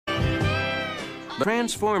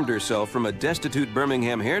transformed herself from a destitute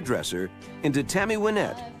Birmingham hairdresser into Tammy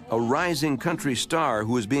Wynette, a rising country star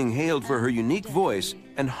who was being hailed for her unique voice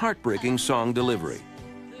and heartbreaking song delivery.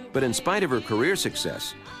 But in spite of her career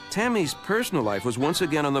success, Tammy's personal life was once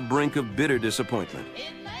again on the brink of bitter disappointment.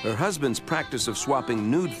 Her husband's practice of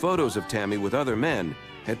swapping nude photos of Tammy with other men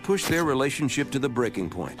had pushed their relationship to the breaking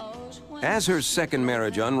point. As her second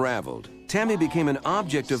marriage unraveled, Tammy became an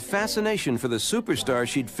object of fascination for the superstar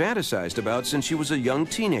she'd fantasized about since she was a young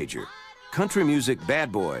teenager, country music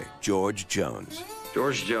bad boy George Jones.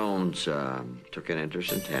 George Jones took an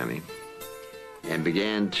interest in Tammy and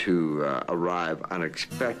began to arrive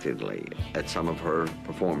unexpectedly at some of her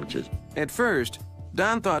performances. At first,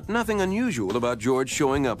 Don thought nothing unusual about George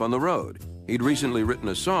showing up on the road. He'd recently written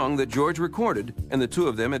a song that George recorded, and the two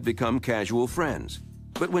of them had become casual friends.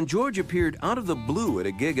 But when George appeared out of the blue at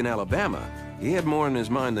a gig in Alabama, he had more in his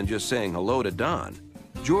mind than just saying hello to Don.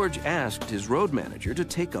 George asked his road manager to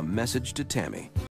take a message to Tammy.